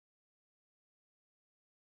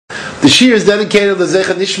The shir is dedicated to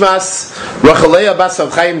Zecha Nishmas Rachalea Bas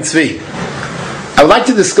Rav Chaim Tzvi. I would like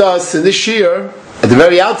to discuss in this shir, at the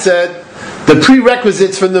very outset, the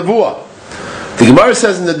prerequisites for Nevuah. The Gemara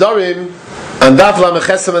says in the Dorim, and Daf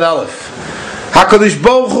Lamechesam and Aleph, HaKadosh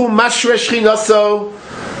Baruch Hu Mashre Shchinaso,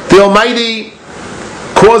 the Almighty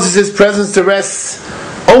causes His presence to rest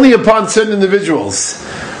only upon certain individuals.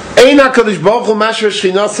 Ein HaKadosh Baruch Hu Mashre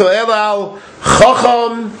Shchinaso Elal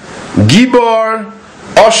Chacham Gibor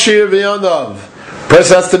Ashir V'Yanav.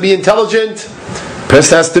 Person has to be intelligent,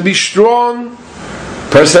 person has to be strong,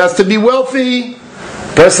 person has to be wealthy,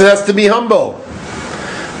 person has to be humble.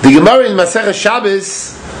 The Gemara in Masechet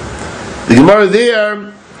Shabbos, the Gemara there,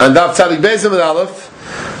 and Daf Tzadik Beis and Aleph,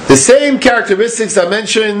 the same characteristics are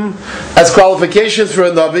mentioned as qualifications for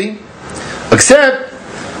a Navi, except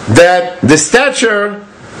that the stature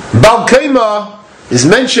Bal Kema is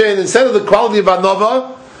mentioned instead of the quality of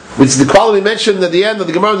Anova, which is the quality mentioned at the end of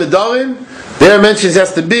the Gemara in the Darim. There mentions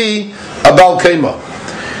has to be a Bal Kema.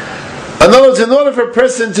 In other words, in order for a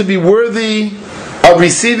person to be worthy of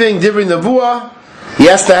receiving Divrei Nevuah, he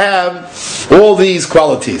has to have all these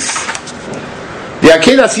qualities. The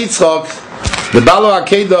Akedas Yitzchak, the Balo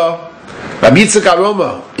Akeda, Rabbi Yitzchak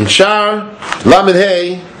Aroma, in Shar Lamed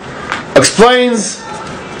Hey, explains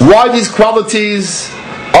why these qualities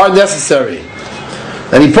are necessary.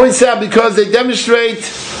 And he points out because they demonstrate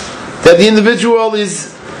that the individual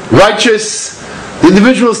is righteous, the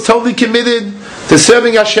individual is totally committed to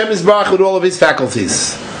serving Hashem Yisbarach with all of his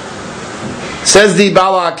faculties. Says the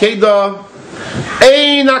Bala Akeda,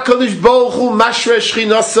 Ein HaKadosh Baruch Hu Mashre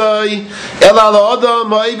Shchinasai Ela La'adam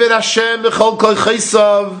Ha'eved Hashem B'chol Kol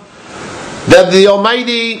Chaysav, that the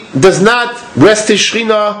Almighty does not rest His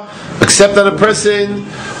Shechina except on a person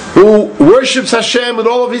who worships Hashem with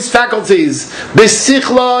all of his faculties,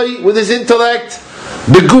 B'sichlai, with his intellect,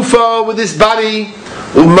 B'gufa, with his body,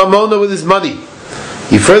 U'mamona, with his money.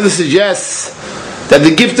 He further suggests that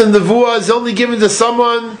the gift of Nevuah is only given to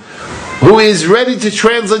someone who is ready to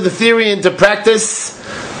translate the theory into practice.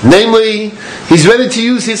 Namely, he's ready to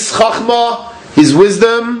use his chachma, his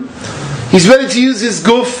wisdom, he's ready to use his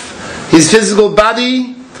guf, his physical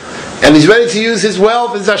body, and he's ready to use his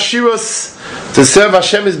wealth, his ashirus, to serve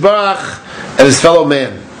Hashem Yisbarach and his fellow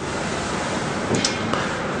man.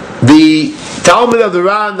 The Talmud of the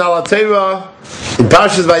Ran Nalatera in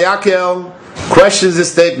Parshas Vayakel questions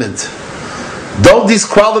this statement. Don't these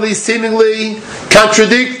qualities seemingly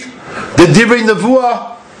contradict the Divrei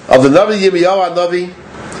Nevuah of the Navi Yirmiyahu HaNavi?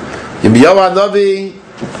 Yirmiyahu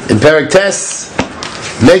HaNavi in Perek Tes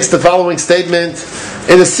makes the following statement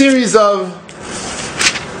in a series of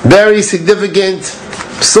very significant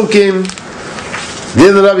psukim. The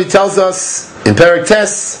Navi tells us in Perek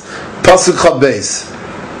Tes, Pasuk Chad Beis,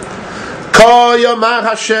 Ko Yomar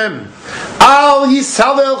Hashem Al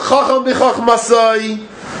Yisalel Chacham B'Chachmasai.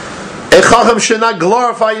 A Chacham should not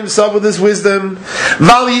glorify himself with his wisdom.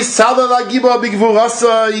 Val Yisalel Agibah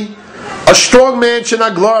B'Gvurasai. A strong man should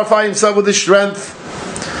not glorify himself with his strength.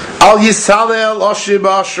 Al Yisalel Ashir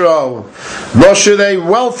B'Ashro. Nor should a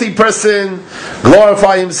wealthy person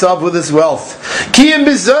glorify himself with his wealth. Ki im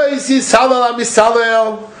b'zois Yisalel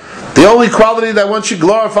HaMisalel. The only quality that one should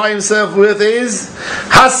glorify himself with is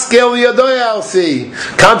Haskel Yadoyalsi,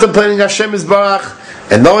 contemplating Hashem Yisbarach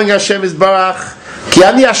and knowing Hashem Yisbarach. Ki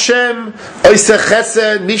ani Hashem oiseh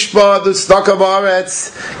chesed mishpad u'tzedakah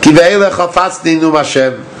ba'aretz ki ve'elech hafatzni num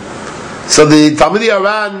Hashem. So the Talmidei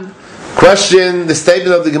Aran questioned the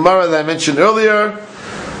statement of the Gemara that I mentioned earlier.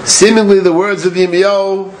 Seemingly the words of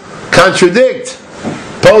Yirmiyahu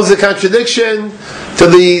pose a contradiction to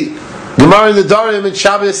the Gemara in the Darim and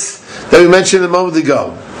Shabbos that we mentioned a moment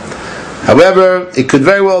ago. However, it could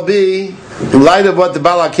very well be, in light of what the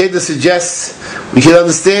Bala Akeda suggests, we can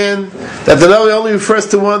understand that the Navi only refers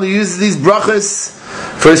to one who uses these brachas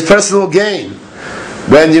for his personal gain.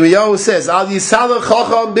 When Yirmiyahu says, Al Yisala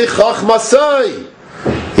Chacham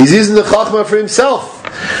B'Chachmasai, he's using the Chachma for himself.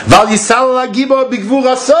 Val Yisala Agibah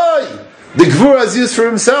B'Gvurasai, the Gvura is used for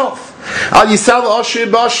himself. Al Yisala Ashir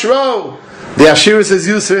B'Ashro, the Ashirus is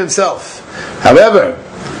used for himself. However,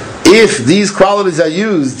 if these qualities are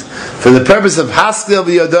used for the purpose of Haskel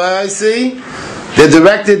V'Yodaisi, they're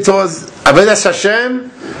directed towards Avodas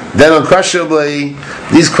Hashem, then unquestionably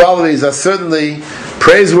these qualities are certainly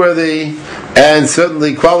praiseworthy and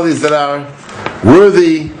certainly qualities that are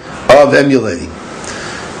worthy of emulating.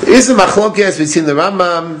 There is a machlokes between the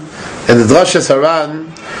Rambam and the Drashas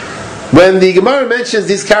Haran. When the Gemara mentions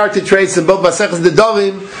these character traits in both Masechus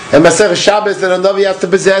Nedarim and Masechus Shabbos that a Navi has to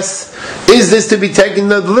possess, is this to be taken in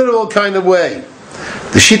the literal kind of way?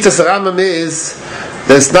 The Shittas Rambam is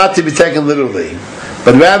that it's not to be taken literally,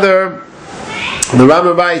 but rather The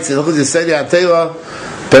Rambam writes in Hilchos Yesodei HaTorah,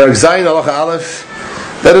 Perek Zayin Halacha Aleph,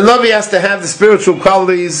 that a Navi has to have the spiritual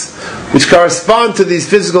qualities which correspond to these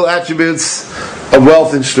physical attributes of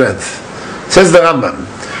wealth and strength. Says the Rambam,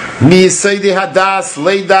 Mi Yesodei Hadas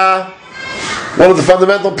Leida. One of the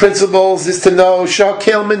fundamental principles is to know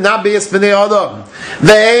Shakel Min Nabias B'nei Adam.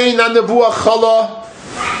 Ve'ein HaNevuah Chala.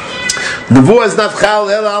 Nevuah is not Chal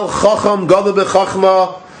El Al Chacham Gadol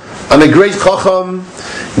B'Chachma, on a great Chacham.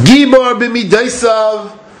 Gibor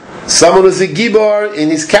B'Midaisav, someone who's a Gibor in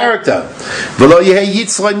his character. V'lo Yehei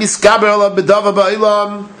Yitzchak Miskaber Alav B'Dava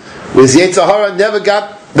Ba'ilam, whereas Yetzer Hara never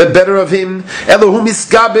got the better of him. Elohu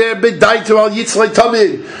Miskaber B'Daitu Al Yitzchak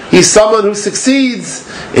Tamid. He's someone who succeeds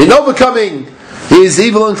in overcoming his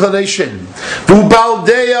evil inclination. Someone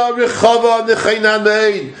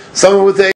with a